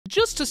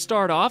Just to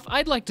start off,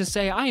 I'd like to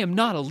say I am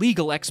not a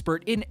legal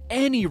expert in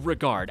any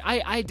regard.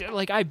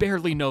 I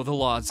barely know the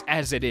laws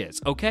as it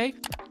is, okay?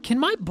 Can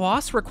my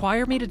boss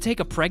require me to take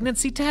a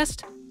pregnancy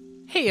test?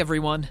 Hey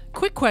everyone,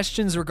 quick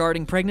questions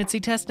regarding pregnancy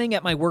testing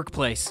at my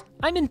workplace.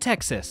 I'm in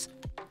Texas.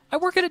 I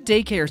work at a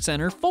daycare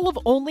center full of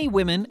only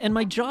women, and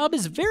my job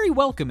is very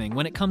welcoming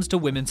when it comes to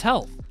women's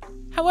health.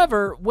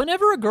 However,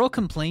 whenever a girl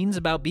complains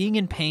about being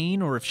in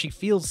pain or if she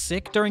feels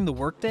sick during the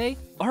workday,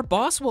 our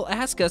boss will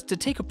ask us to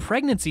take a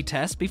pregnancy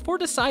test before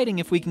deciding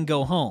if we can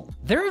go home.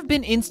 There have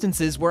been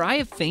instances where I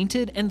have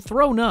fainted and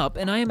thrown up,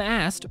 and I am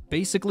asked,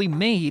 basically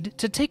made,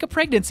 to take a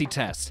pregnancy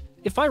test.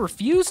 If I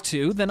refuse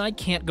to, then I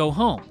can't go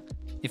home.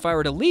 If I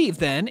were to leave,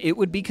 then it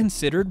would be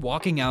considered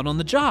walking out on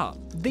the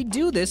job. They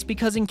do this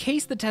because in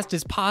case the test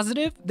is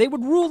positive, they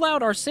would rule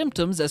out our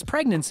symptoms as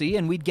pregnancy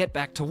and we'd get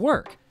back to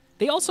work.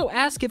 They also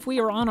ask if we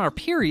are on our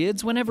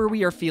periods whenever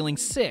we are feeling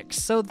sick,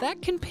 so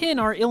that can pin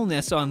our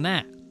illness on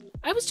that.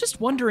 I was just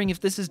wondering if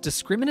this is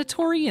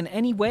discriminatory in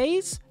any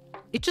ways?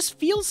 It just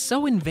feels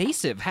so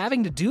invasive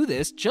having to do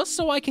this just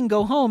so I can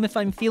go home if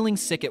I'm feeling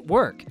sick at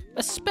work,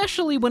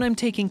 especially when I'm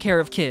taking care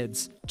of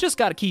kids. Just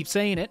gotta keep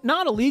saying it,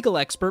 not a legal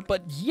expert,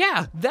 but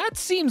yeah, that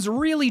seems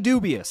really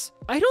dubious.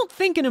 I don't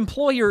think an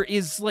employer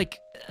is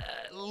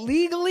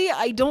legally,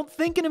 I don't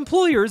think an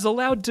employer is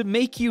allowed to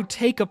make you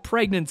take a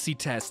pregnancy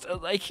test.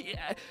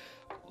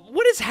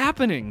 What is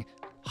happening?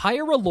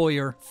 Hire a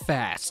lawyer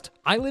fast.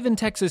 I live in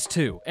Texas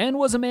too, and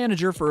was a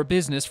manager for a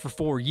business for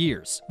 4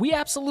 years. We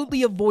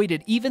absolutely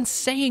avoided even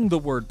saying the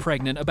word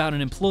pregnant about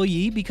an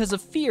employee because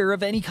of fear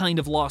of any kind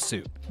of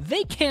lawsuit.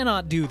 They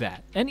cannot do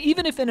that, and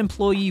even if an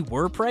employee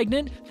were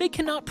pregnant, they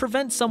cannot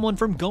prevent someone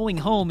from going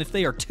home if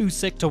they are too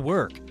sick to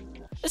work.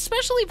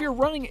 Especially if you're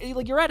running,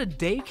 you're at a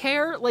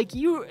daycare,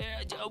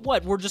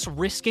 we're just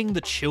risking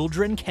the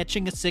children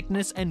catching a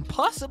sickness and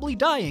possibly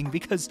dying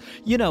because,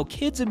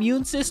 kids'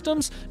 immune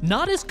systems,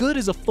 not as good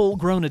as a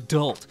full-grown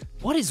adult.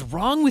 What is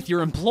wrong with your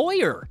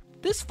employer?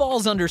 This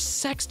falls under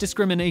sex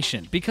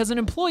discrimination because an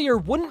employer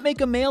wouldn't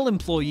make a male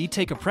employee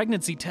take a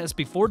pregnancy test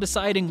before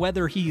deciding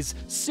whether he's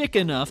sick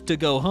enough to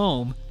go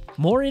home.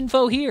 More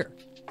info here.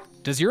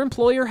 Does your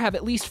employer have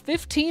at least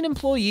 15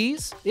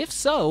 employees? If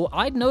so,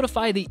 I'd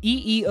notify the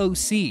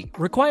EEOC.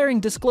 Requiring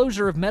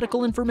disclosure of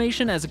medical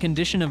information as a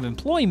condition of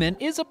employment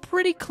is a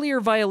pretty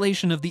clear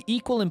violation of the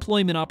Equal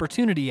Employment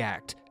Opportunity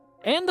Act.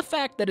 And the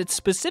fact that it's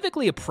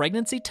specifically a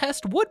pregnancy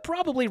test would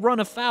probably run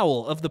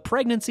afoul of the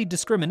Pregnancy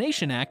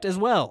Discrimination Act as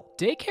well.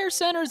 Daycare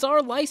centers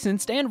are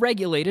licensed and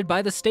regulated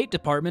by the State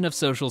Department of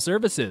Social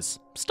Services.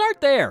 Start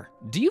there.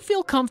 Do you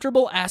feel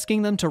comfortable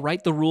asking them to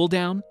write the rule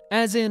down?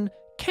 As in,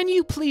 can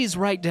you please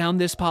write down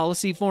this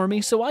policy for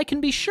me so I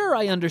can be sure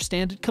I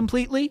understand it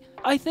completely?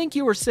 I think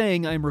you are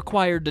saying I'm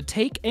required to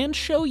take and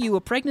show you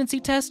a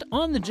pregnancy test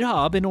on the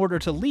job in order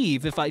to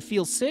leave if I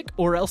feel sick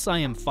or else I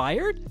am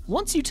fired?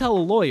 Once you tell a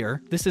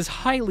lawyer this is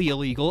highly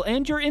illegal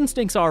and your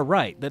instincts are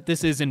right that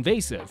this is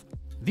invasive,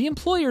 the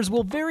employers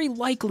will very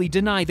likely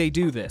deny they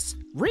do this.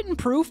 Written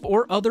proof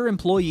or other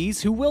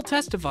employees who will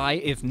testify,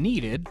 if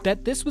needed,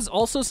 that this was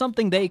also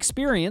something they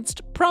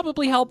experienced,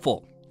 probably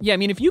helpful. Yeah,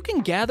 if you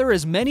can gather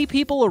as many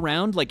people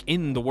around,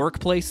 in the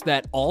workplace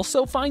that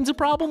also finds a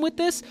problem with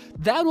this,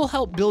 that will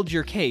help build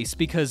your case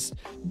because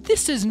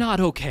this is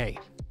not okay.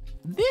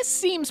 This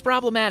seems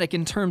problematic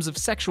in terms of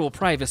sexual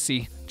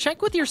privacy.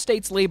 Check with your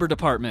state's labor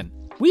department.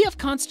 We have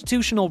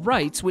constitutional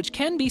rights which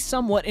can be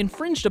somewhat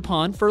infringed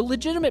upon for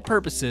legitimate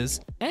purposes,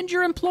 and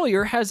your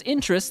employer has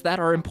interests that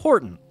are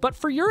important. But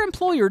for your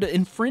employer to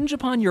infringe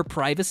upon your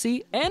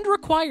privacy and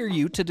require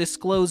you to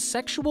disclose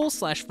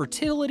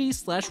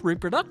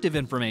sexual/fertility/reproductive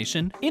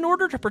information in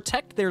order to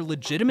protect their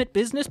legitimate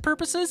business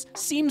purposes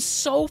seems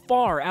so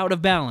far out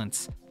of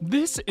balance.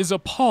 This is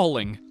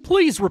appalling.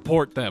 Please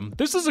report them.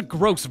 This is a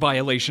gross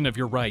violation of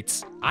your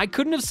rights. I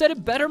couldn't have said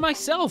it better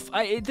myself.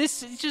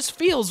 This just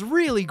feels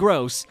really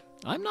gross.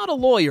 I'm not a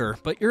lawyer,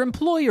 but your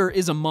employer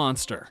is a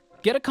monster.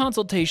 Get a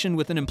consultation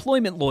with an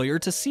employment lawyer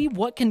to see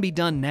what can be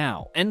done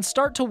now, and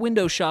start to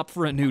window shop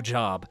for a new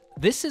job.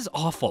 This is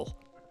awful.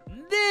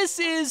 This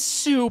is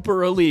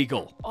super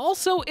illegal.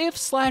 Also,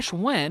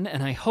 if/when,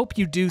 and I hope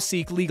you do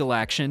seek legal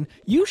action,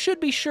 you should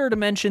be sure to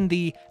mention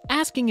the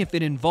asking if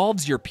it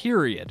involves your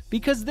period,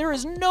 because there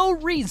is no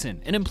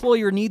reason an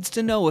employer needs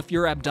to know if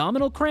your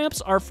abdominal cramps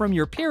are from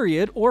your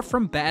period or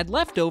from bad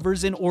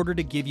leftovers in order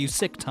to give you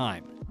sick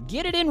time.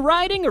 Get it in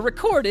writing or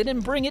record it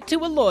and bring it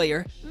to a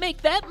lawyer.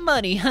 Make that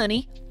money,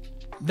 honey.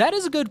 That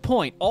is a good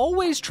point.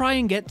 Always try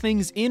and get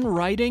things in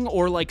writing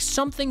or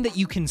something that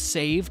you can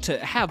save to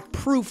have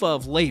proof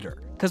of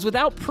later. Because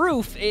without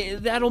proof,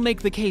 that'll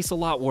make the case a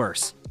lot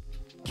worse.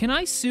 Can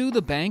I sue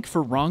the bank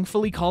for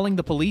wrongfully calling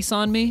the police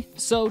on me?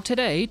 So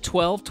today,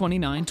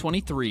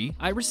 12/29/23,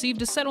 I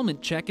received a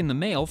settlement check in the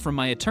mail from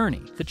my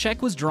attorney. The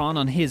check was drawn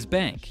on his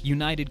bank,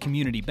 United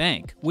Community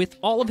Bank, with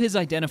all of his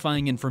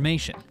identifying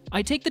information.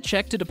 I take the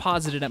check to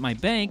deposit it at my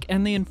bank,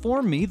 and they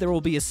inform me there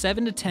will be a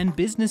 7 to 10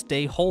 business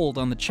day hold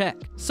on the check.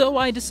 So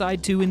I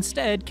decide to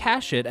instead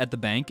cash it at the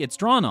bank it's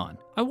drawn on.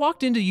 I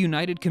walked into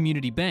United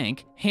Community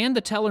Bank, hand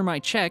the teller my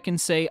check, and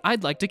say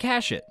I'd like to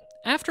cash it.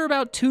 After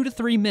about 2 to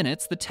 3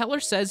 minutes, the teller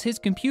says his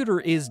computer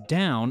is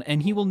down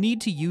and he will need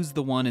to use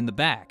the one in the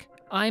back.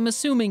 I'm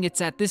assuming it's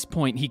at this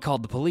point he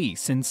called the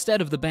police instead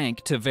of the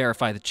bank to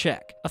verify the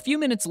check. A few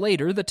minutes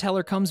later, the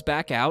teller comes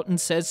back out and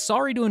says,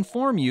 "Sorry to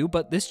inform you,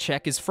 but this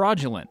check is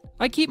fraudulent."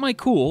 I keep my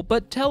cool,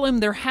 but tell him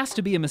there has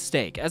to be a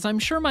mistake, as I'm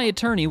sure my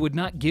attorney would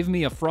not give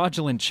me a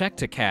fraudulent check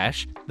to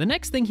cash. The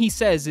next thing he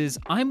says is,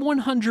 "I'm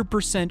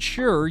 100%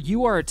 sure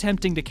you are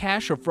attempting to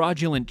cash a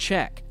fraudulent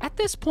check." At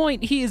this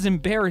point, he is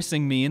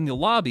embarrassing me in the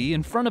lobby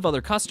in front of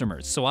other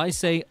customers, so I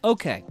say,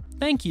 "Okay,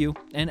 thank you,"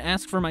 and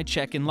ask for my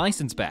check and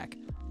license back,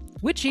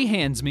 which he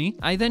hands me.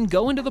 I then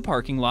go into the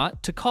parking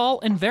lot to call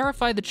and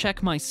verify the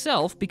check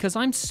myself because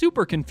I'm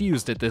super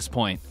confused at this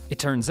point. It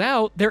turns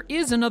out there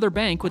is another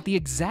bank with the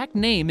exact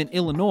name in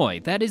Illinois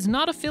that is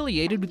not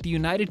affiliated with the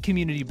United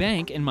Community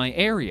Bank in my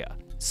area.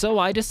 So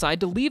I decide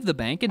to leave the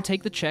bank and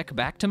take the check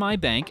back to my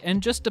bank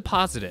and just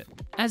deposit it.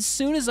 As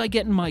soon as I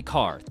get in my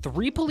car,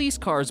 3 police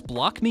cars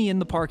block me in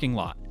the parking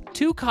lot.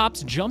 2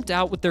 cops jumped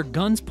out with their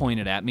guns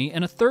pointed at me,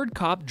 and a 3rd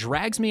cop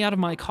drags me out of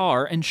my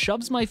car and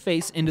shoves my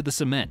face into the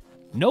cement.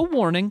 No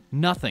warning,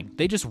 nothing.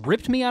 They just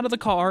ripped me out of the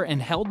car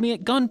and held me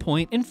at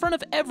gunpoint in front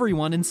of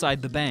everyone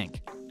inside the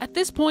bank. At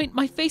this point,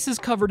 my face is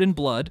covered in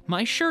blood,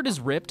 my shirt is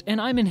ripped, and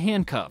I'm in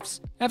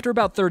handcuffs. After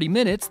about 30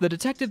 minutes, the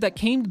detective that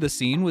came to the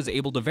scene was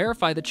able to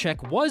verify the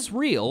check was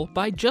real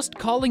by just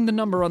calling the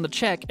number on the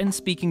check and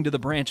speaking to the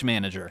branch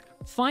manager.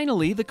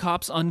 Finally, the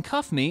cops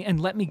uncuff me and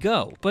let me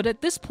go, but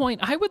at this point,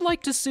 I would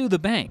like to sue the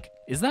bank.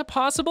 Is that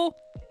possible?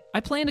 I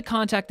plan to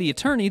contact the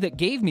attorney that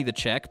gave me the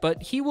check,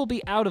 but he will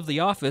be out of the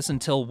office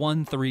until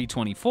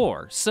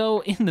 1/3/24. So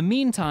in the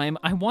meantime,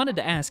 I wanted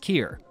to ask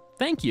here.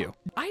 Thank you.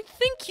 I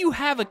think you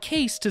have a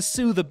case to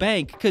sue the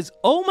bank, cause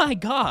oh my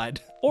god.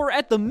 Or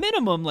at the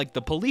minimum, like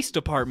the police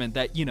department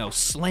that,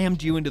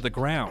 slammed you into the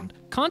ground.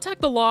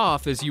 Contact the law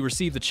office you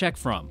received the check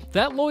from.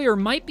 That lawyer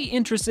might be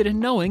interested in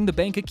knowing the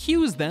bank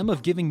accused them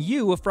of giving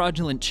you a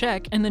fraudulent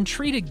check and then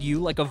treated you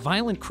like a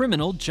violent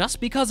criminal just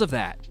because of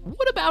that.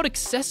 What about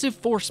excessive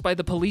force by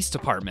the police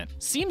department?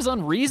 Seems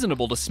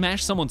unreasonable to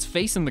smash someone's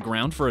face in the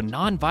ground for a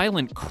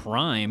non-violent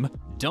crime.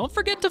 Don't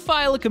forget to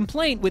file a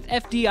complaint with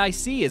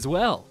FDIC as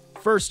well.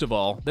 First of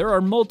all, there are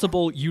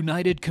multiple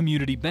United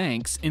Community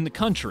Banks in the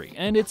country,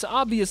 and it's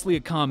obviously a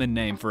common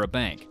name for a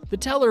bank. The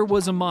teller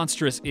was a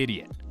monstrous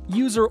idiot.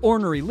 User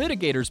Ornery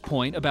Litigator's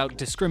point about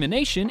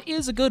discrimination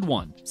is a good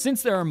one.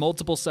 Since there are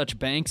multiple such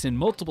banks in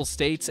multiple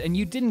states and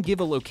you didn't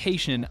give a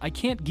location, I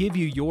can't give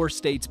you your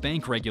state's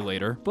bank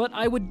regulator, but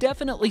I would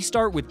definitely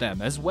start with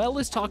them as well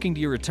as talking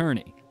to your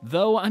attorney.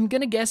 Though I'm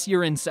gonna guess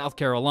you're in South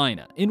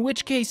Carolina, in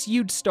which case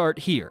you'd start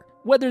here.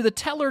 Whether the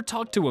teller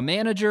talked to a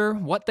manager,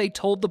 what they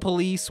told the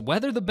police,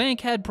 whether the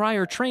bank had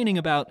prior training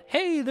about,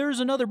 hey, there's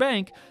another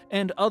bank,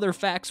 and other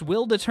facts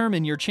will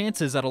determine your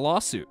chances at a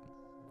lawsuit.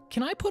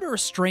 Can I put a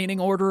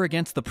restraining order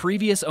against the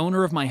previous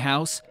owner of my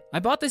house? I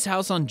bought this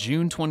house on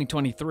June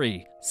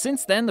 2023.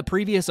 Since then, the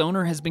previous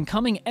owner has been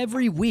coming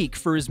every week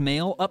for his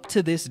mail up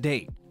to this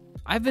date.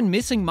 I've been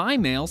missing my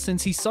mail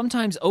since he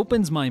sometimes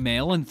opens my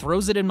mail and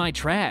throws it in my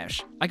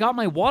trash. I got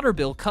my water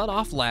bill cut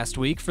off last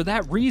week for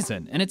that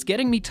reason, and it's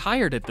getting me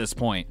tired at this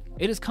point.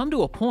 It has come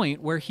to a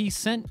point where he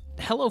sent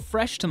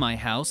HelloFresh to my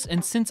house,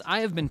 and since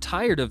I have been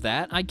tired of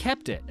that, I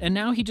kept it, and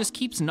now he just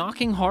keeps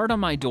knocking hard on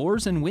my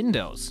doors and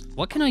windows.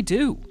 What can I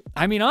do?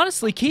 I mean,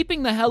 honestly,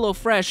 keeping the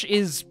HelloFresh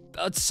is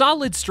a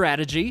solid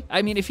strategy.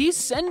 I mean, if he's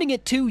sending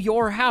it to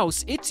your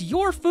house, it's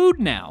your food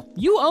now.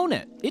 You own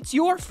it. It's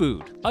your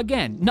food.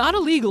 Again, not a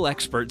legal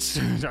expert.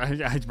 I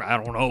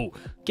don't know.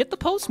 Get the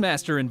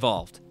postmaster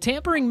involved.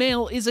 Tampering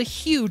mail is a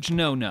huge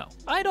no-no.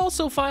 I'd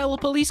also file a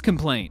police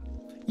complaint.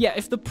 Yeah,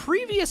 if the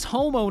previous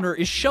homeowner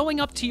is showing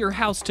up to your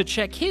house to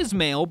check his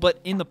mail, but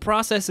in the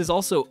process is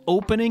also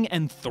opening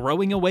and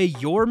throwing away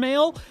your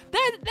mail,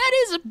 that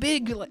is a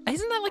big, isn't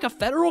that like a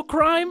federal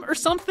crime or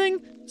something?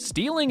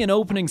 Stealing and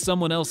opening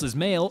someone else's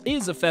mail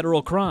is a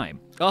federal crime.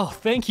 Oh,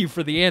 thank you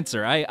for the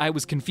answer. I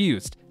was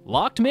confused.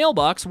 Locked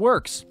mailbox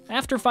works.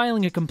 After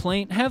filing a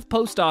complaint, have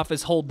post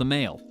office hold the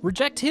mail.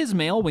 Reject his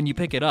mail when you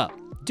pick it up.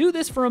 Do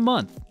this for a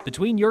month.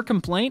 Between your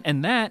complaint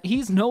and that,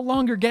 he's no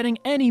longer getting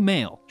any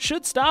mail.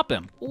 Should stop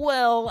him.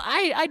 Well,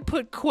 I'd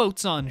put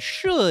quotes on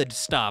should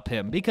stop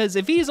him, because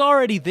if he's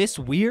already this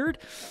weird,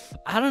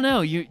 I don't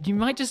know, you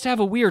might just have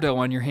a weirdo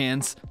on your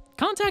hands.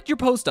 Contact your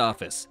post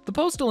office. The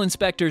postal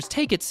inspectors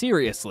take it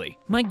seriously.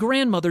 My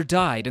grandmother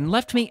died and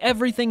left me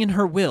everything in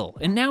her will,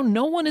 and now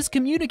no one is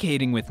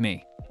communicating with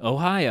me.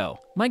 Ohio.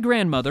 My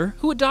grandmother,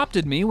 who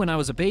adopted me when I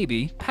was a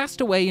baby,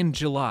 passed away in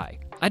July.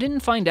 I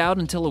didn't find out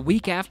until a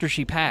week after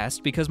she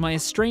passed because my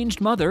estranged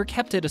mother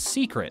kept it a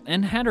secret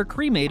and had her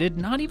cremated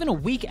not even a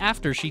week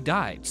after she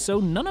died, so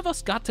none of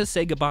us got to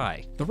say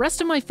goodbye. The rest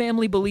of my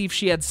family believes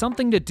she had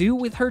something to do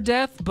with her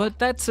death, but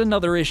that's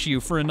another issue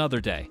for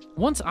another day.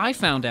 Once I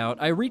found out,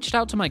 I reached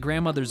out to my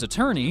grandmother's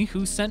attorney,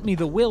 who sent me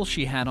the will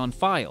she had on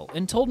file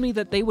and told me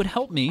that they would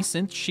help me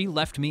since she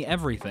left me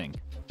everything.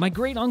 My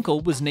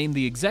great-uncle was named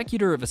the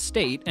executor of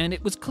estate, and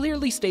it was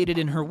clearly stated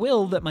in her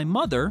will that my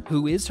mother,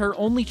 who is her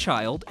only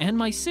child, and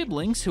my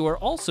siblings, who are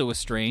also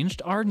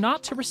estranged, are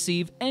not to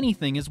receive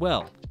anything as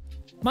well.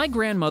 My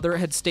grandmother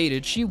had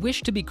stated she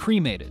wished to be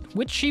cremated,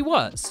 which she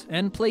was,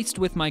 and placed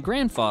with my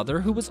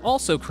grandfather, who was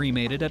also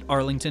cremated at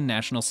Arlington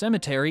National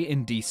Cemetery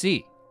in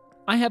DC.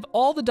 I have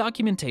all the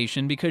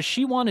documentation because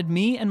she wanted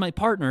me and my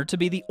partner to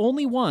be the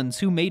only ones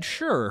who made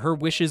sure her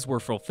wishes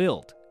were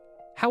fulfilled.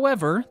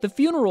 However, the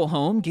funeral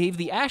home gave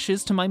the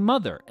ashes to my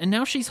mother, and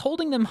now she's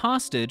holding them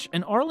hostage,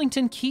 and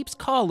Arlington keeps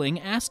calling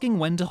asking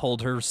when to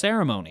hold her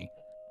ceremony.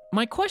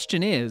 My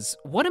question is,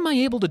 what am I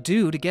able to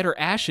do to get her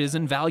ashes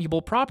and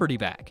valuable property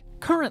back?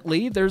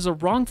 Currently, there's a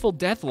wrongful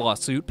death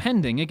lawsuit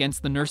pending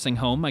against the nursing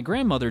home my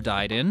grandmother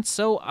died in,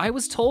 so I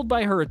was told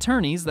by her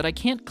attorneys that I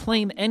can't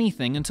claim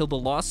anything until the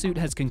lawsuit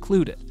has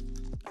concluded.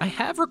 I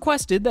have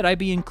requested that I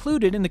be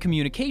included in the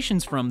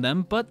communications from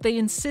them, but they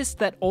insist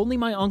that only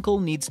my uncle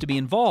needs to be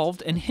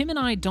involved, and him and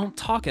I don't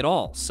talk at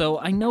all, so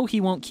I know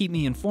he won't keep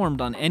me informed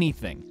on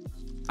anything.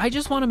 I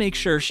just want to make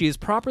sure she is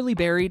properly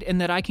buried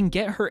and that I can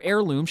get her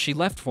heirloom she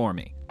left for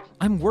me.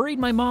 I'm worried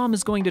my mom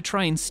is going to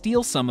try and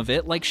steal some of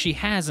it like she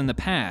has in the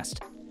past.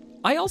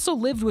 I also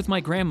lived with my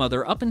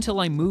grandmother up until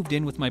I moved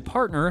in with my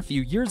partner a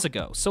few years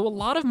ago, so a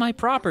lot of my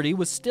property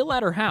was still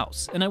at her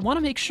house, and I want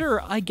to make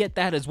sure I get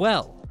that as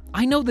well.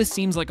 I know this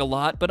seems like a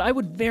lot, but I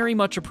would very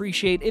much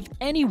appreciate if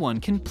anyone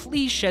can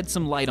please shed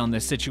some light on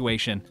this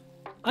situation.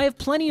 I have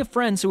plenty of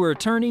friends who are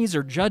attorneys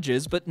or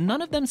judges, but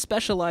none of them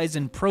specialize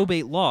in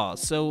probate law,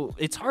 so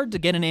it's hard to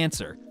get an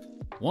answer.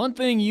 One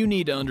thing you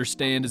need to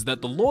understand is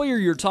that the lawyer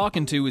you're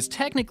talking to is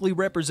technically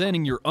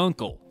representing your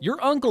uncle. Your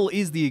uncle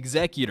is the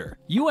executor.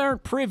 You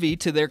aren't privy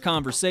to their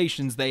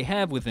conversations they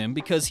have with him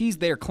because he's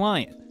their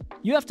client.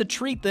 You have to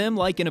treat them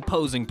like an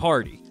opposing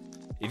party.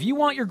 If you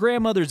want your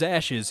grandmother's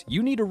ashes,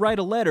 you need to write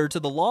a letter to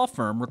the law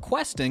firm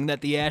requesting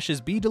that the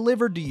ashes be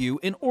delivered to you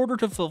in order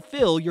to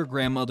fulfill your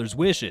grandmother's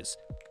wishes.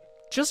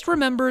 Just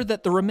remember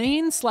that the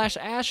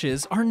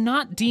remains/ashes are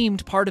not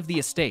deemed part of the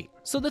estate,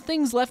 so the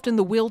things left in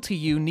the will to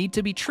you need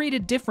to be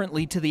treated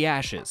differently to the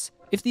ashes.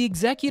 If the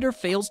executor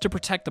fails to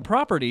protect the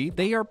property,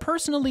 they are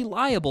personally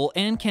liable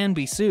and can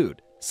be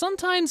sued.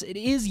 Sometimes it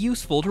is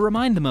useful to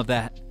remind them of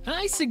that.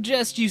 I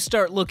suggest you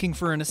start looking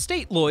for an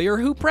estate lawyer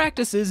who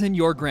practices in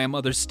your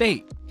grandmother's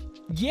state.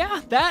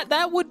 Yeah,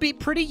 that would be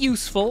pretty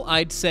useful,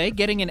 I'd say,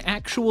 getting an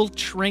actual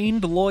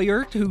trained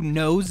lawyer who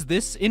knows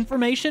this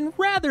information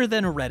rather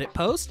than a Reddit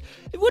post.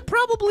 It would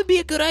probably be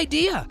a good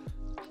idea.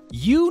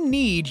 You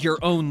need your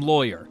own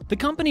lawyer. The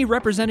company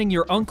representing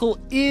your uncle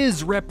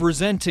is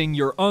representing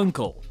your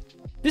uncle.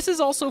 This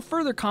is also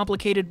further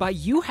complicated by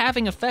you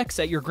having effects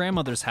at your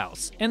grandmother's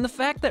house, and the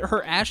fact that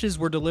her ashes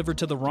were delivered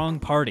to the wrong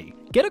party.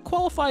 Get a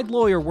qualified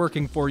lawyer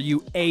working for you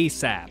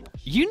ASAP.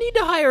 You need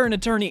to hire an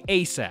attorney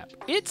ASAP.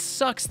 It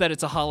sucks that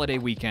it's a holiday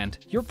weekend.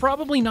 You're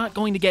probably not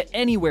going to get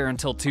anywhere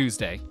until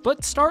Tuesday,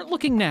 but start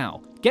looking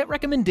now. Get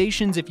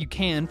recommendations if you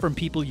can from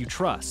people you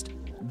trust.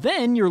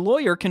 Then your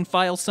lawyer can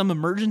file some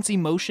emergency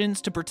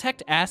motions to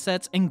protect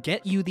assets and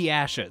get you the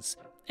ashes.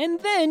 And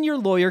then your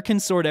lawyer can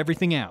sort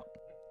everything out.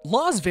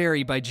 Laws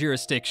vary by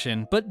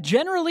jurisdiction, but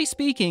generally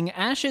speaking,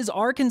 ashes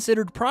are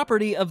considered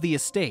property of the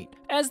estate.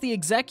 As the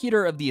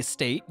executor of the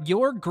estate,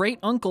 your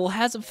great-uncle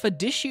has a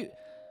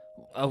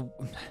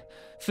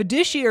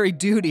fiduciary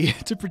duty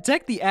to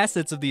protect the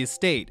assets of the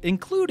estate,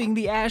 including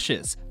the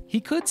ashes. He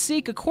could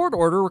seek a court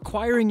order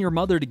requiring your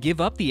mother to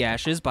give up the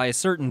ashes by a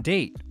certain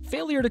date.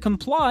 Failure to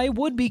comply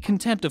would be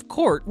contempt of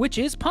court, which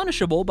is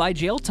punishable by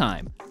jail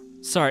time.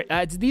 Sorry,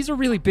 these are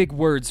really big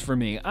words for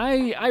me.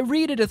 I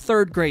read at a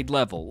 3rd grade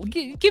level.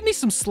 Give me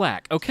some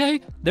slack,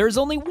 okay? There's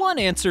only one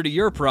answer to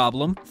your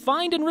problem.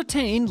 Find and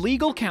retain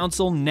legal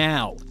counsel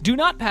now. Do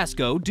not pass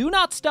go, do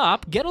not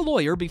stop, get a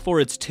lawyer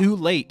before it's too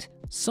late.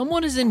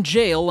 Someone is in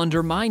jail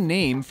under my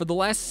name for the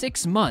last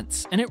 6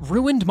 months, and it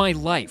ruined my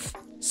life.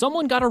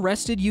 Someone got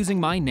arrested using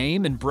my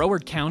name in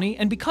Broward County,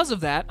 and because of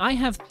that, I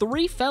have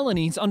 3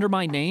 felonies under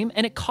my name,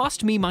 and it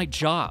cost me my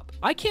job.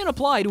 I can't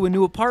apply to a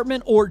new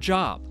apartment or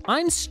job.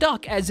 I'm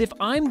stuck as if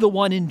I'm the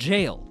one in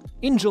jail.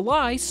 In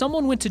July,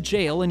 someone went to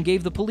jail and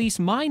gave the police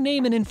my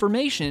name and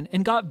information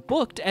and got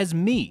booked as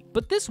me,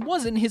 but this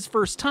wasn't his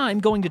first time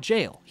going to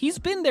jail. He's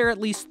been there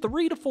at least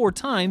 3 to 4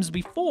 times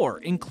before,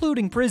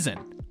 including prison.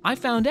 I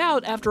found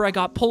out after I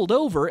got pulled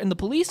over and the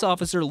police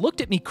officer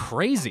looked at me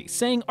crazy,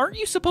 saying, "Aren't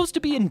you supposed to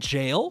be in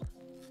jail?"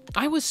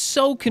 I was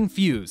so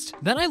confused.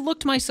 Then I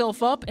looked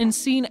myself up and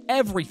seen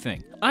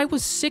everything. I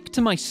was sick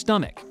to my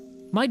stomach.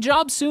 My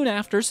job soon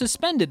after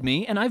suspended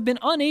me and I've been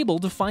unable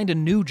to find a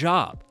new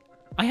job.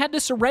 I had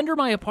to surrender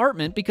my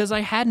apartment because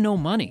I had no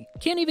money.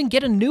 Can't even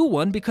get a new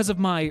one because of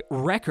my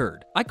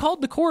record. I called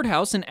the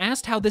courthouse and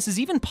asked how this is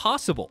even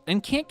possible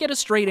and can't get a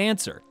straight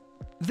answer.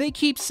 They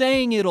keep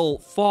saying it'll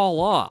fall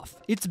off.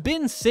 It's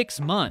been 6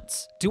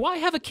 months. Do I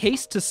have a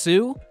case to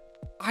sue?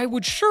 I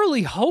would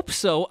surely hope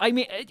so. I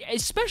mean,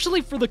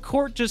 especially for the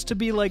court just to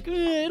be like,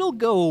 it'll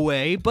go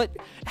away. But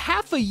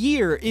half a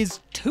year is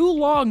too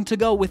long to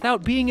go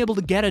without being able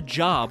to get a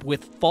job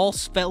with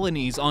false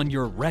felonies on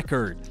your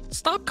record.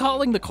 Stop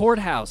calling the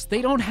courthouse.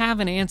 They don't have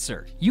an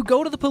answer. You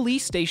go to the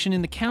police station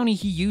in the county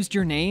he used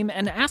your name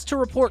and ask to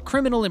report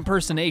criminal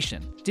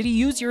impersonation. Did he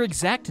use your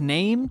exact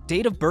name,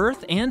 date of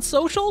birth, and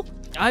social?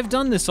 I've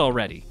done this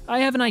already. I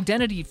have an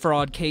identity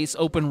fraud case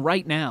open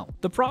right now.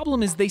 The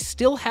problem is they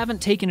still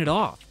haven't taken it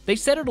off. They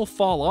said it'll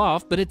fall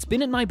off, but it's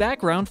been in my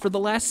background for the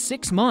last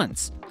 6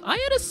 months. I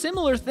had a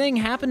similar thing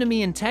happen to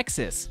me in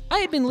Texas. I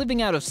had been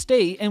living out of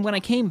state, and when I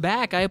came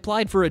back, I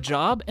applied for a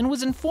job and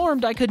was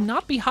informed I could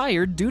not be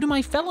hired due to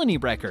my felony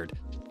record.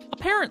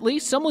 Apparently,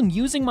 someone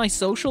using my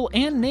social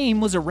and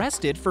name was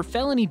arrested for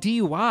felony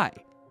DUI.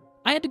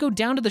 I had to go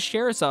down to the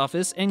sheriff's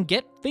office and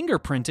get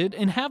fingerprinted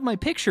and have my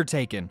picture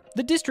taken.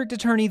 The district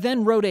attorney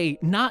then wrote a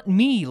 "not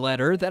me"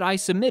 letter that I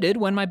submitted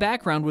when my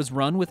background was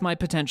run with my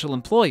potential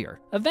employer.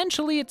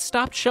 Eventually, it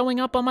stopped showing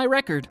up on my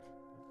record.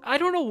 I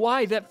don't know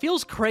why, that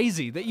feels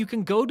crazy that you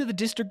can go to the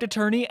district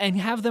attorney and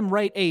have them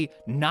write a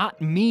 "not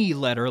me"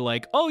 letter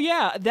like, oh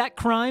yeah, that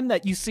crime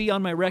that you see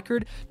on my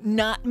record,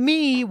 not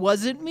me,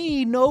 wasn't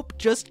me, nope,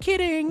 just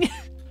kidding.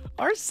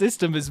 Our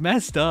system is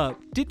messed up.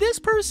 Did this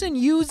person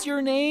use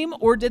your name,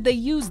 or did they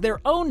use their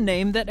own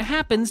name that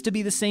happens to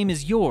be the same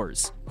as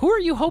yours? Who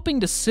are you hoping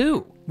to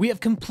sue? We have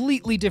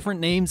completely different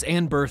names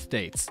and birth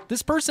dates.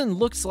 This person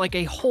looks like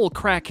a whole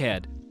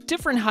crackhead.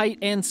 Different height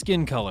and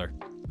skin color.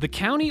 The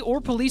county or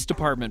police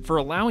department for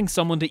allowing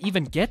someone to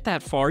even get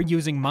that far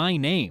using my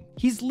name.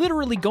 He's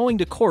literally going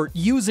to court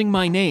using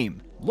my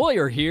name.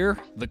 Lawyer here.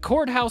 The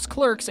courthouse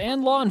clerks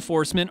and law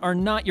enforcement are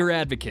not your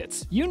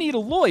advocates. You need a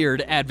lawyer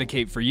to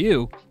advocate for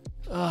you.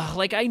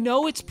 I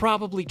know it's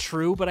probably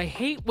true, but I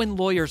hate when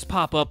lawyers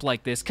pop up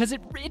like this because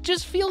it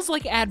just feels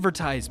like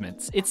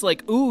advertisements. It's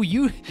like, ooh,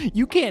 you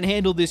can't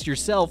handle this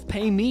yourself.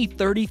 Pay me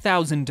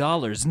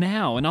 $30,000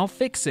 now and I'll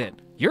fix it.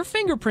 Your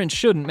fingerprints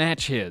shouldn't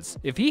match his.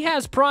 If he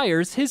has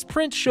priors, his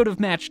prints should have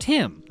matched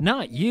him,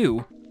 not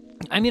you.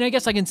 I mean, I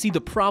guess I can see the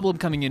problem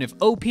coming in. If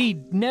OP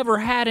never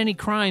had any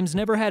crimes,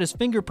 never had his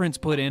fingerprints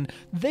put in,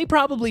 they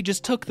probably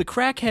just took the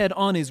crackhead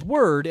on his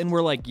word and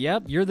were like,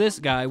 yep, you're this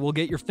guy, we'll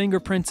get your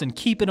fingerprints and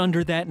keep it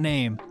under that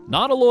name.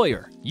 Not a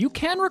lawyer. You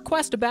can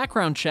request a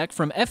background check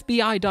from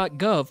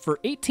FBI.gov for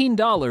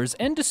 $18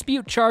 and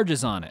dispute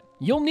charges on it.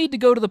 You'll need to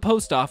go to the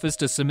post office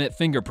to submit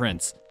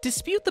fingerprints.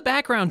 Dispute the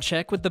background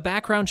check with the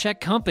background check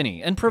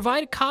company and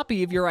provide a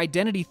copy of your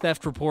identity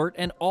theft report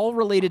and all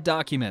related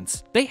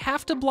documents. They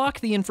have to block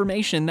the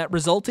information that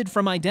resulted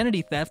from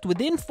identity theft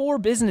within 4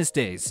 business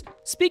days.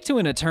 Speak to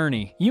an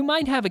attorney. You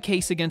might have a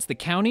case against the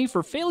county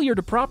for failure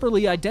to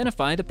properly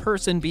identify the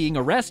person being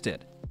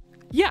arrested.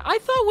 Yeah, I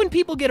thought when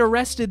people get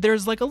arrested,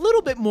 there's like a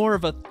little bit more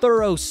of a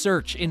thorough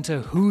search into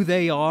who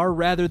they are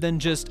rather than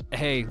just,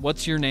 hey,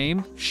 what's your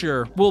name?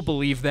 Sure, we'll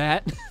believe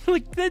that.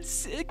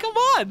 Come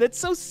on, that's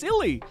so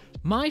silly.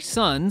 My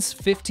son's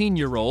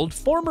 15-year-old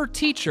former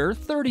teacher,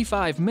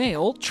 35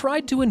 male,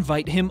 tried to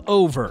invite him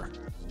over.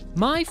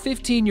 My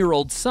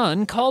 15-year-old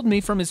son called me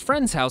from his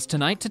friend's house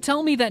tonight to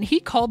tell me that he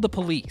called the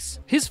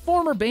police. His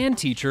former band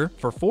teacher,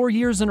 for 4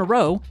 years in a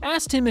row,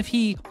 asked him if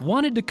he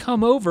wanted to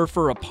come over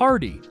for a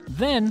party.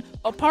 Then,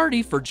 a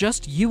party for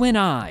just you and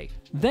I.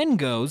 Then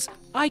goes,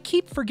 I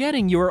keep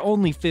forgetting you are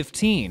only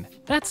 15.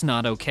 That's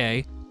not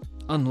okay.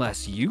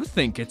 Unless you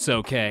think it's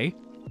okay.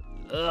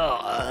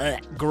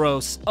 Ugh,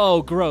 gross.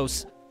 Oh,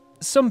 gross.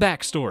 Some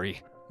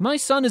backstory. My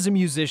son is a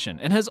musician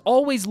and has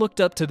always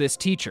looked up to this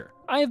teacher.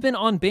 I have been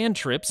on band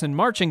trips and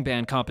marching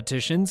band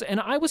competitions, and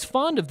I was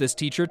fond of this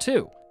teacher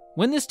too.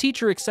 When this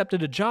teacher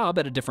accepted a job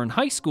at a different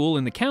high school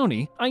in the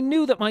county, I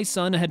knew that my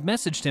son had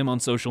messaged him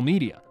on social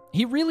media.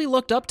 He really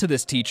looked up to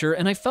this teacher,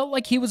 and I felt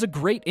like he was a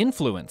great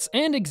influence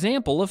and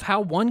example of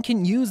how one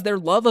can use their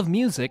love of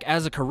music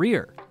as a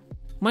career.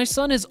 My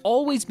son has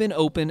always been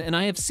open, and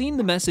I have seen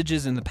the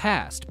messages in the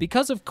past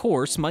because, of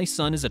course, my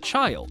son is a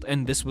child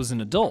and this was an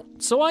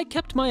adult, so I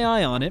kept my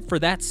eye on it for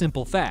that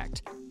simple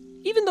fact.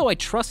 Even though I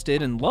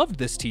trusted and loved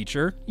this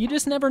teacher, you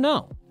just never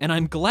know, and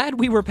I'm glad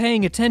we were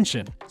paying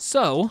attention.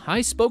 So,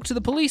 I spoke to the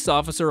police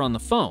officer on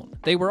the phone.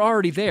 They were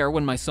already there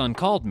when my son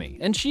called me,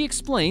 and she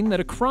explained that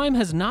a crime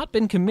has not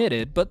been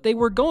committed, but they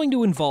were going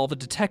to involve a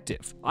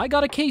detective. I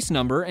got a case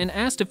number and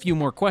asked a few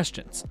more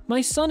questions.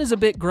 My son is a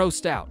bit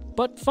grossed out,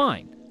 but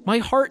fine. My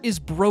heart is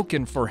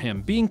broken for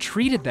him being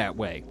treated that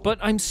way, but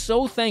I'm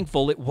so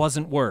thankful it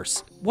wasn't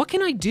worse. What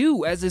can I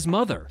do as his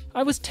mother?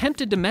 I was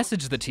tempted to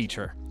message the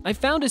teacher. I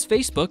found his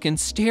Facebook and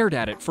stared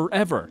at it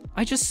forever.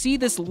 I just see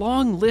this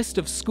long list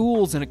of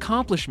schools and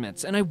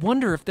accomplishments, and I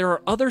wonder if there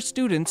are other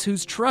students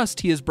whose trust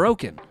he has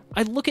broken.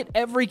 I look at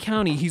every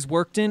county he's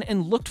worked in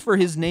and looked for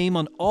his name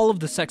on all of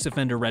the sex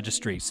offender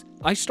registries.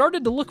 I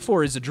started to look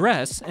for his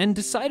address and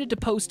decided to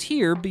post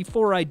here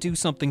before I do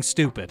something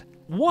stupid.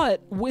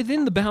 What,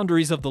 within the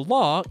boundaries of the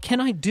law, can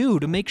I do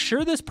to make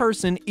sure this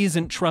person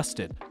isn't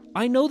trusted?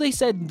 I know they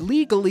said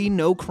legally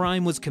no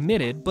crime was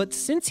committed, but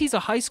since he's a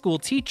high school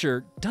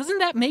teacher, doesn't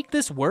that make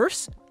this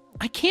worse?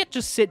 I can't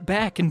just sit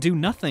back and do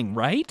nothing,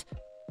 right?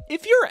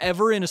 If you're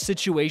ever in a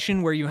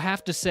situation where you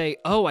have to say,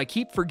 oh, I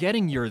keep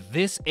forgetting you're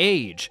this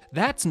age,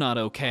 that's not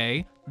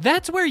okay,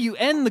 that's where you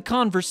end the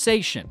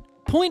conversation.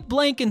 Point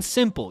blank and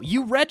simple,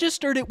 you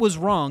registered it was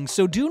wrong,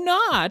 so do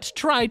not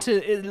try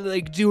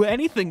to, do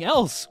anything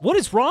else. What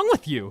is wrong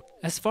with you?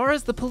 As far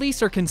as the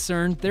police are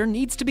concerned, there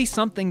needs to be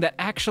something that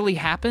actually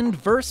happened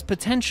versus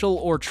potential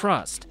or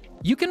trust.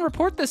 You can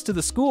report this to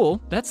the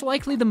school, that's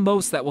likely the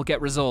most that will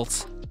get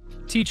results.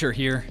 Teacher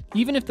here.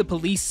 Even if the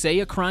police say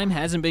a crime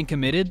hasn't been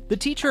committed, the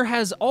teacher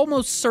has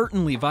almost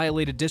certainly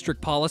violated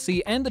district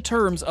policy and the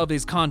terms of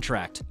his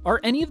contract. Are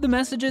any of the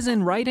messages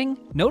in writing?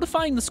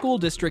 Notifying the school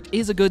district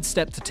is a good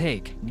step to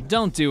take.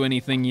 Don't do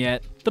anything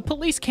yet. The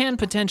police can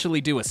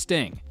potentially do a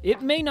sting.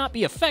 It may not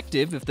be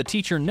effective if the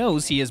teacher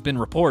knows he has been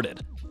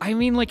reported. I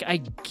mean, I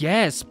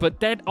guess,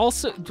 but that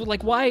also,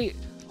 why?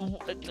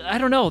 I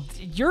don't know.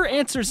 Your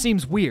answer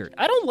seems weird.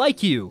 I don't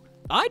like you.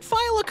 I'd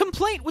file a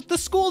complaint with the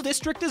school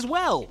district as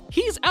well.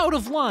 He's out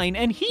of line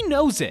and he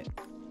knows it.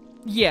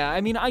 Yeah,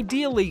 I mean,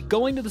 ideally,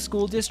 going to the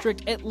school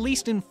district at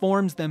least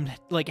informs them,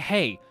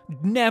 hey,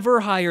 never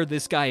hire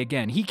this guy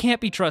again. He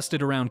can't be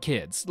trusted around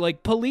kids.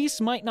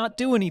 Police might not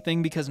do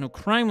anything because no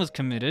crime was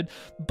committed,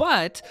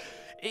 but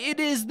it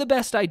is the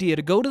best idea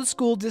to go to the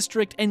school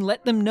district and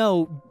let them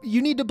know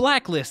you need to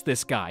blacklist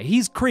this guy.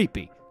 He's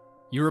creepy.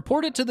 You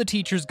report it to the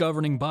teacher's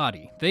governing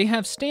body. They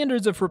have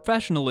standards of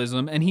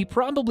professionalism and he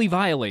probably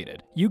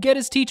violated. You get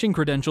his teaching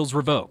credentials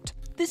revoked.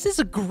 This is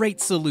a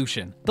great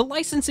solution. The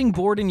licensing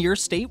board in your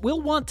state will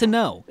want to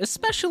know,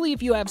 especially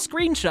if you have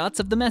screenshots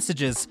of the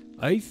messages.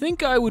 I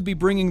think I would be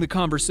bringing the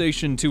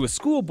conversation to a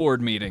school board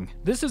meeting.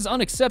 This is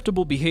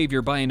unacceptable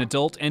behavior by an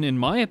adult, and in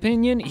my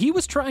opinion, he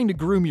was trying to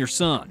groom your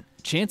son.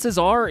 Chances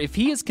are, if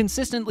he is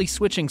consistently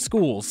switching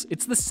schools,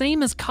 it's the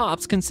same as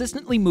cops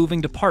consistently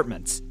moving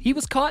departments. He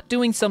was caught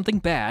doing something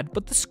bad,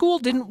 but the school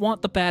didn't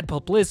want the bad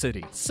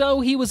publicity, so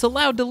he was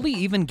allowed to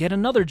leave and get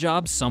another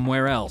job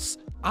somewhere else.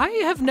 I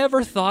have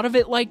never thought of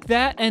it like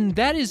that, and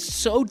that is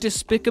so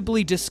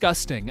despicably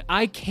disgusting.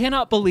 I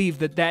cannot believe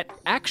that that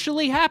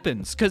actually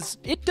happens, because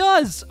it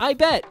does, I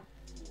bet.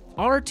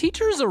 Are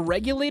teachers a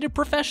regulated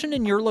profession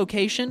in your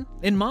location?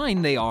 In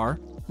mine, they are.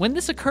 When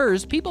this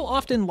occurs, people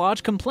often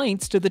lodge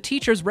complaints to the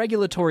teacher's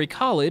regulatory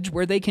college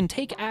where they can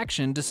take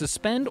action to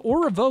suspend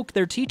or revoke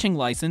their teaching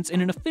license in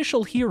an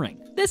official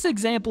hearing. This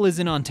example is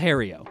in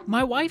Ontario.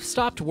 My wife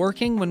stopped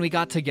working when we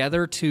got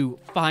together to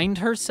find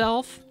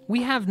herself.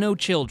 We have no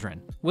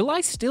children. Will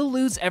I still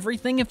lose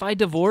everything if I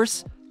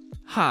divorce?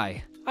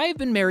 Hi, I have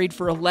been married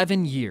for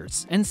 11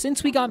 years, and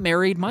since we got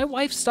married, my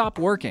wife stopped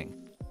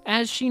working,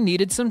 as she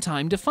needed some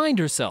time to find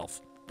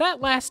herself.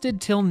 That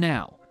lasted till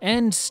now,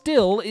 and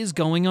still is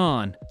going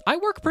on. I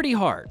work pretty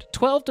hard,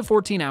 12 to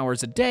 14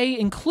 hours a day,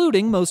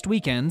 including most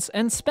weekends,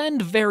 and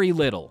spend very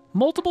little.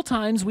 Multiple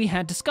times we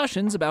had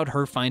discussions about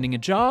her finding a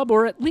job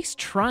or at least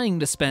trying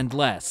to spend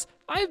less.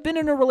 I've been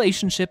in a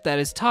relationship that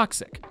is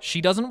toxic.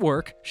 She doesn't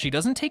work, she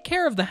doesn't take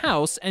care of the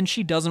house, and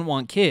she doesn't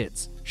want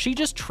kids. She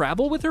just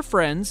travel with her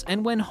friends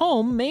and when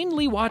home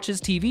mainly watches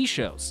TV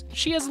shows.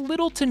 She has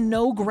little to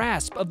no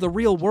grasp of the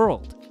real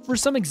world. For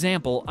some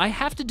example, I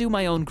have to do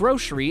my own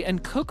grocery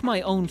and cook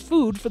my own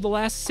food for the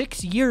last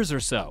 6 years or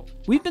so.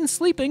 We've been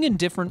sleeping in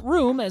different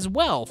room as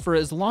well for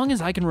as long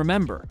as I can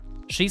remember.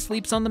 She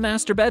sleeps on the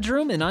master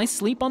bedroom and I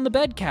sleep on the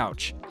bed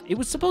couch. It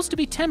was supposed to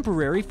be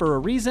temporary for a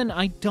reason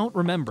I don't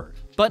remember,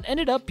 but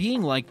ended up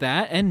being like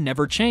that and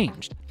never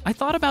changed. I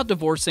thought about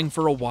divorcing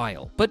for a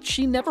while, but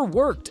she never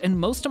worked and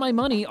most of my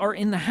money are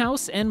in the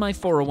house and my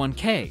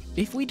 401k.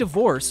 If we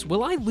divorce,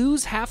 will I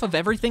lose half of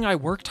everything I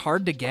worked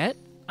hard to get?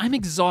 I'm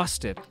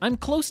exhausted. I'm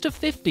close to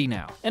 50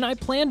 now, and I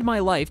planned my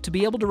life to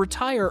be able to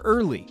retire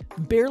early,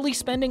 barely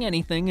spending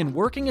anything and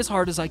working as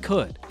hard as I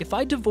could. If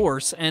I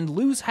divorce and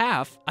lose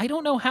half, I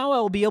don't know how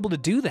I'll be able to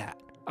do that.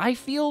 I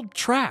feel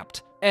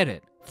trapped.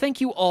 Edit.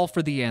 Thank you all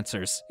for the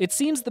answers. It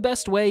seems the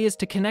best way is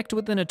to connect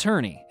with an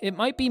attorney. It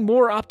might be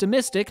more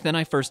optimistic than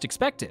I first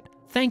expected.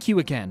 Thank you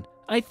again.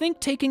 I think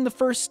taking the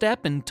first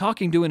step and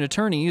talking to an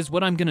attorney is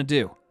what I'm gonna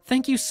do.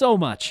 Thank you so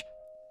much.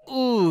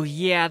 Ooh,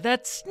 yeah,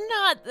 that's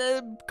not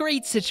a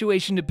great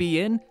situation to be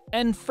in.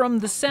 And from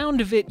the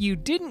sound of it, you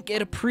didn't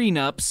get a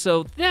prenup,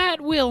 so that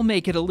will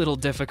make it a little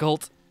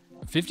difficult.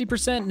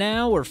 50%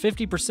 now or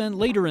 50%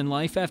 later in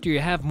life after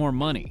you have more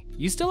money.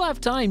 You still have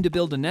time to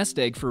build a nest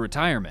egg for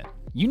retirement.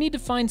 You need to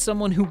find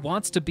someone who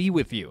wants to be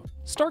with you.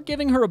 Start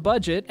giving her a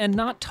budget and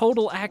not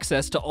total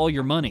access to all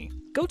your money.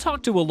 Go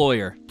talk to a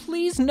lawyer.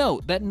 Please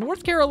note that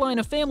North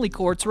Carolina family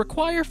courts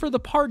require for the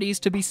parties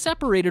to be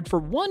separated for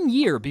 1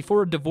 year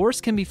before a divorce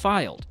can be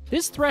filed.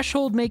 This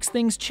threshold makes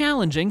things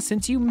challenging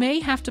since you may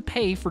have to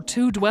pay for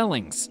 2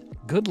 dwellings.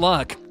 Good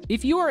luck.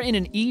 If you are in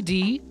an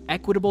ED,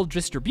 equitable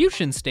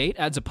distribution state,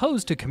 as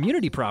opposed to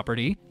community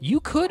property,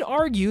 you could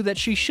argue that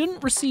she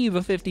shouldn't receive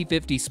a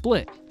 50-50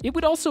 split. It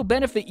would also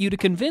benefit you to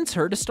convince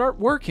her to start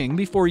working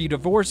before you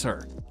divorce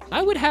her.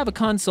 I would have a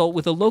consult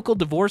with a local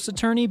divorce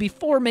attorney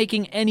before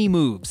making any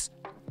moves.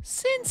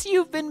 Since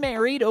you've been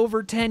married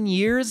over 10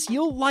 years,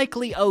 you'll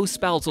likely owe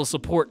spousal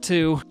support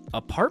too.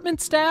 Apartment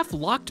staff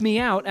locked me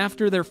out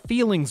after their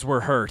feelings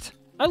were hurt.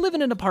 I live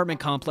in an apartment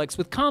complex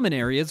with common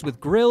areas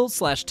with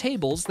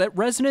grills/tables that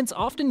residents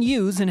often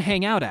use and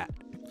hang out at.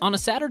 On a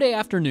Saturday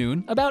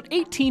afternoon, about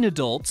 18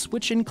 adults,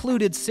 which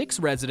included 6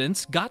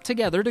 residents, got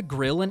together to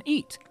grill and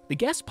eat. The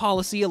guest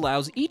policy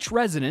allows each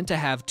resident to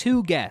have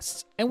 2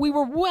 guests, and we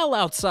were well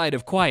outside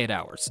of quiet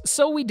hours,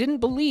 so we didn't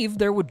believe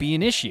there would be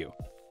an issue.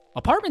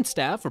 Apartment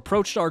staff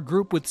approached our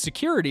group with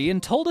security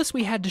and told us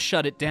we had to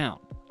shut it down.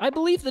 I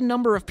believe the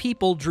number of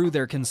people drew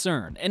their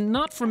concern, and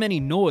not from any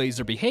noise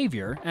or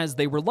behavior, as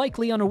they were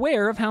likely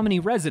unaware of how many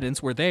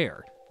residents were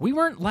there. We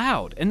weren't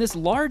loud, and this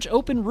large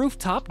open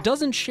rooftop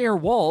doesn't share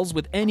walls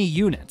with any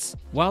units.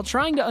 While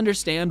trying to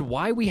understand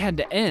why we had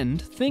to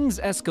end, things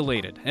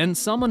escalated, and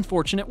some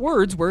unfortunate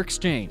words were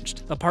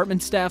exchanged.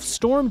 Apartment staff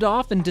stormed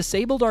off and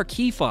disabled our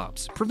key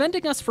fobs,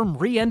 preventing us from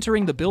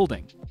re-entering the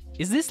building.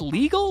 Is this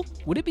legal?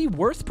 Would it be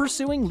worth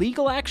pursuing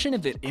legal action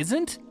if it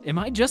isn't? Am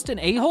I just an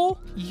a-hole?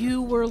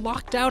 You were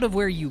locked out of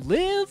where you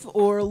live,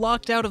 or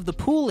locked out of the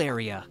pool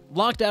area?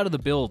 Locked out of the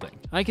building.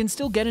 I can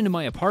still get into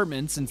my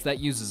apartment since that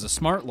uses a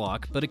smart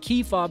lock, but a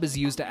key fob is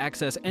used to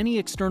access any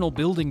external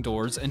building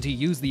doors and to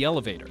use the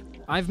elevator.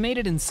 I've made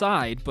it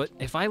inside, but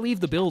if I leave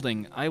the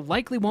building, I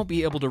likely won't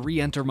be able to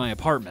re-enter my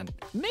apartment.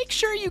 Make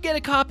sure you get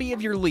a copy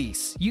of your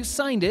lease. You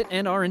signed it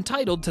and are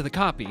entitled to the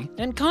copy,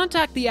 and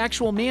contact the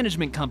actual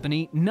management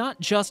company, not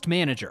just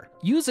manager.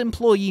 Use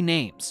employee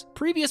names.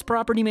 Previous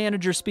property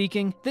manager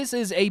speaking, this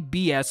is a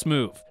BS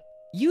move.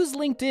 Use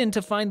LinkedIn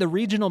to find the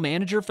regional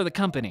manager for the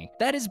company.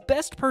 That is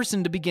best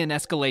person to begin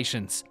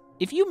escalations.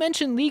 If you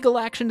mention legal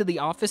action to the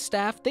office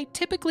staff, they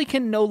typically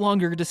can no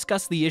longer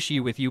discuss the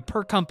issue with you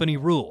per company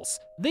rules.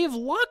 They've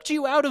locked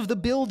you out of the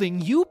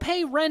building you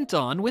pay rent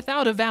on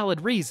without a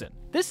valid reason.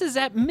 This is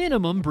at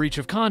minimum breach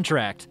of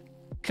contract.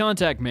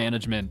 Contact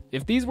management.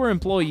 If these were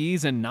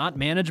employees and not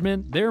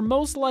management, they're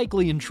most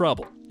likely in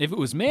trouble. If it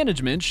was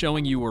management,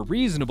 showing you were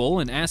reasonable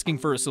and asking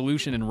for a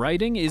solution in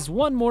writing is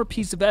one more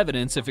piece of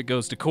evidence if it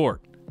goes to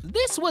court.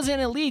 This was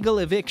an illegal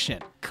eviction.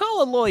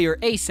 Call a lawyer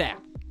ASAP.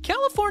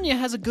 California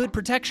has a good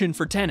protection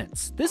for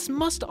tenants. This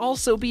must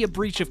also be a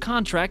breach of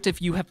contract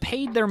if you have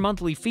paid their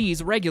monthly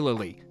fees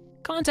regularly.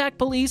 Contact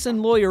police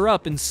and lawyer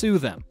up and sue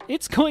them.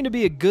 It's going to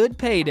be a good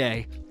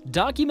payday.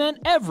 Document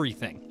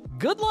everything.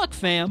 Good luck,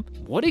 fam.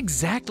 What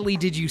exactly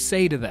did you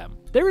say to them?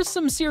 There is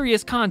some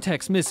serious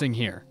context missing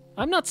here.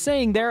 I'm not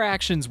saying their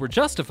actions were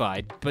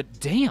justified, but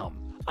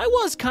damn. I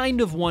was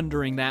kind of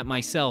wondering that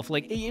myself.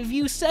 Like, if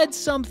you said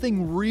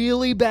something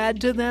really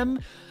bad to them,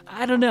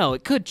 I don't know,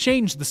 it could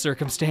change the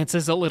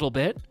circumstances a little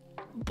bit.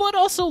 But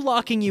also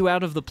locking you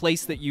out of the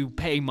place that you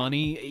pay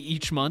money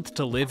each month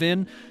to live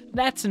in,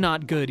 that's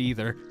not good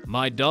either.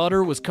 My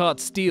daughter was caught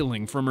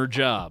stealing from her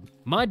job.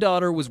 My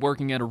daughter was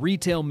working at a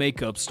retail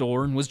makeup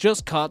store and was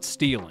just caught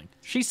stealing.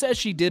 She says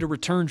she did a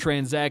return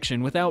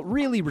transaction without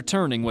really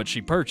returning what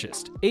she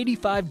purchased,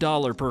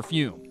 $85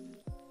 perfume.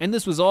 And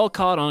this was all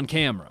caught on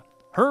camera.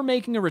 Her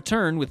making a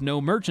return with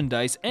no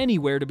merchandise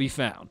anywhere to be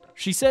found.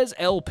 She says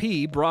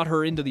LP brought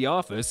her into the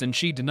office and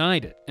she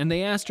denied it, and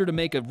they asked her to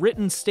make a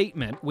written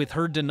statement with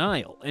her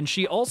denial, and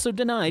she also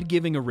denied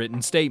giving a written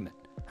statement.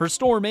 Her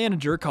store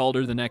manager called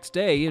her the next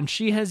day, and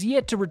she has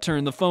yet to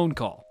return the phone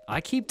call.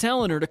 I keep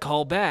telling her to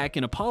call back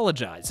and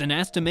apologize and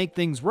ask to make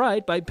things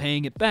right by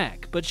paying it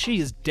back, but she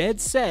is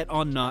dead set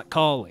on not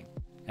calling.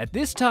 At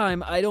this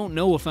time, I don't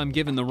know if I'm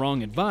giving the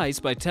wrong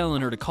advice by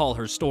telling her to call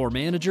her store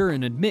manager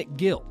and admit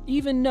guilt,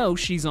 even though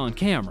she's on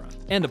camera,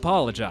 and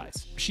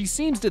apologize. She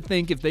seems to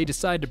think if they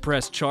decide to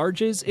press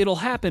charges, it'll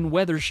happen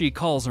whether she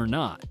calls or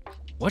not.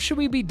 What should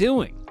we be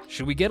doing?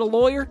 Should we get a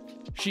lawyer?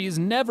 She has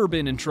never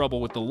been in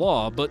trouble with the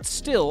law, but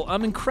still,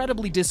 I'm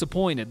incredibly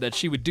disappointed that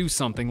she would do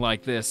something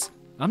like this.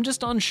 I'm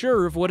just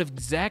unsure of what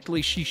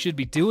exactly she should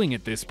be doing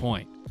at this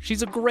point.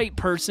 She's a great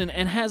person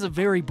and has a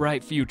very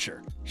bright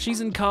future.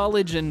 She's in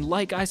college and,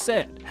 like I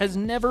said, has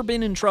never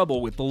been in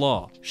trouble with the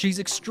law. She's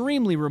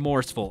extremely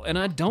remorseful, and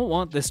I don't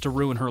want this to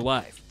ruin her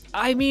life.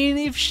 I mean,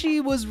 if she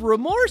was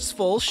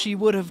remorseful, she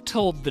would have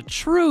told the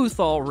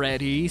truth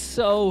already,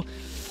 so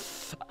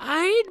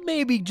I'd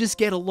maybe just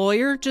get a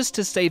lawyer just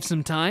to save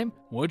some time.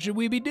 What should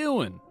we be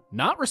doing?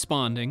 Not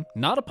responding,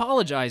 not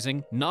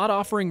apologizing, not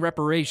offering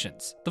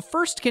reparations. The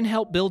first can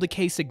help build a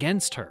case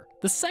against her.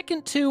 The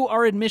second two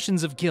are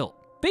admissions of guilt.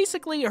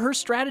 Basically, her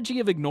strategy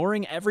of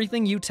ignoring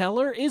everything you tell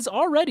her is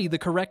already the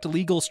correct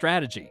legal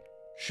strategy.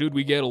 Should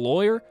we get a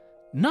lawyer?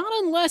 Not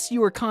unless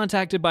you are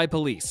contacted by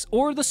police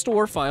or the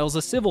store files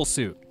a civil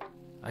suit.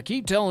 I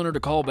keep telling her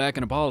to call back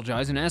and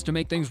apologize and ask to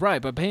make things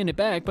right by paying it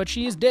back, but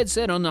she is dead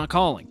set on not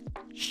calling.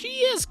 She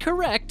is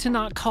correct to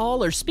not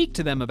call or speak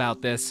to them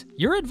about this.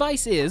 Your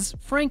advice is,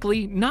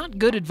 frankly, not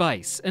good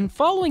advice, and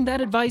following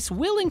that advice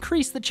will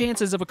increase the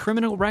chances of a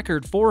criminal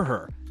record for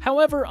her.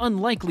 However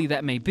unlikely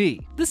that may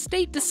be. The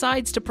state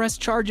decides to press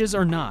charges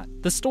or not.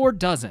 The store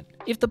doesn't.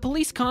 If the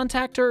police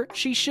contact her,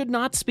 she should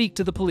not speak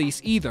to the police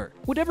either.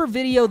 Whatever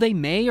video they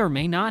may or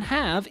may not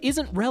have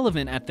isn't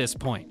relevant at this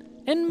point,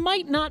 and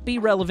might not be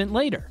relevant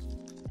later.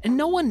 And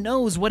no one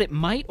knows what it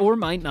might or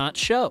might not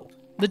show.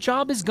 The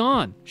job is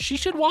gone. She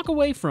should walk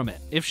away from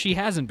it, if she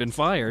hasn't been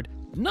fired.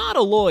 Not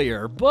a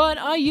lawyer, but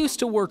I used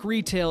to work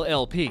retail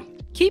LP.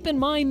 Keep in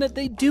mind that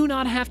they do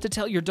not have to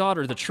tell your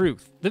daughter the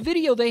truth. The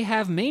video they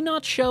have may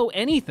not show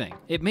anything.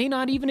 It may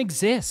not even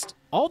exist.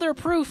 All their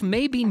proof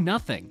may be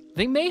nothing.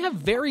 They may have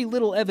very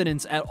little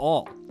evidence at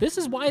all. This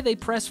is why they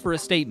press for a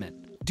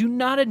statement. Do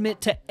not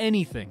admit to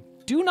anything.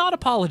 Do not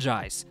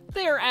apologize.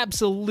 They are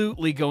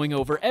absolutely going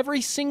over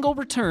every single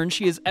return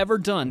she has ever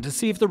done to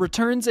see if the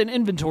returns and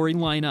inventory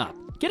line up.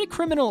 Get a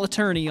criminal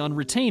attorney on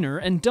retainer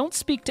and don't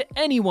speak to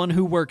anyone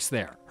who works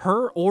there,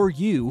 her or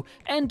you,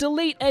 and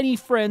delete any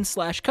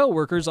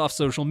friends/coworkers off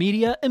social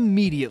media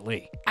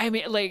immediately. I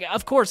mean,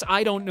 of course,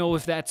 I don't know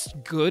if that's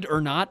good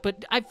or not,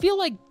 but I feel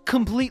like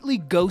completely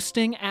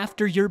ghosting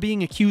after you're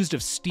being accused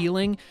of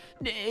stealing,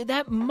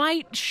 that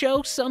might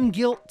show some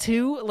guilt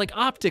too.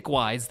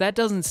 Optic-wise, that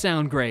doesn't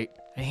sound great.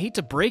 I hate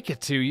to break it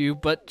to you,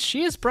 but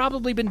she has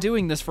probably been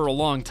doing this for a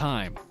long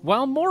time.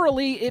 While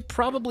morally, it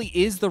probably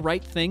is the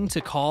right thing to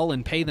call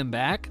and pay them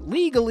back,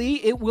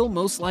 legally, it will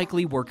most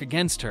likely work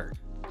against her.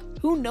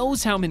 Who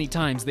knows how many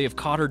times they have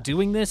caught her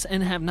doing this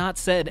and have not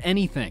said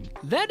anything.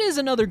 That is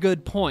another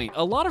good point.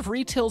 A lot of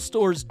retail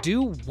stores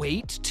do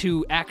wait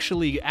to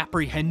actually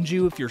apprehend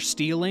you if you're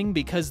stealing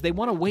because they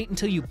want to wait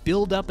until you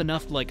build up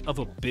enough of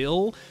a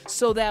bill,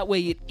 so that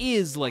way it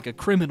is like a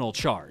criminal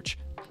charge.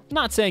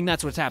 Not saying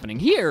that's what's happening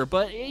here,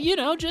 but,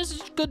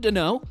 just good to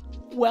know.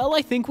 Well,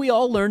 I think we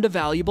all learned a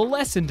valuable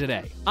lesson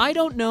today. I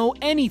don't know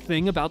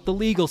anything about the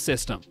legal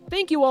system.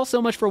 Thank you all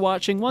so much for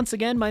watching. Once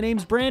again, my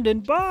name's Brandon.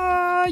 Bye!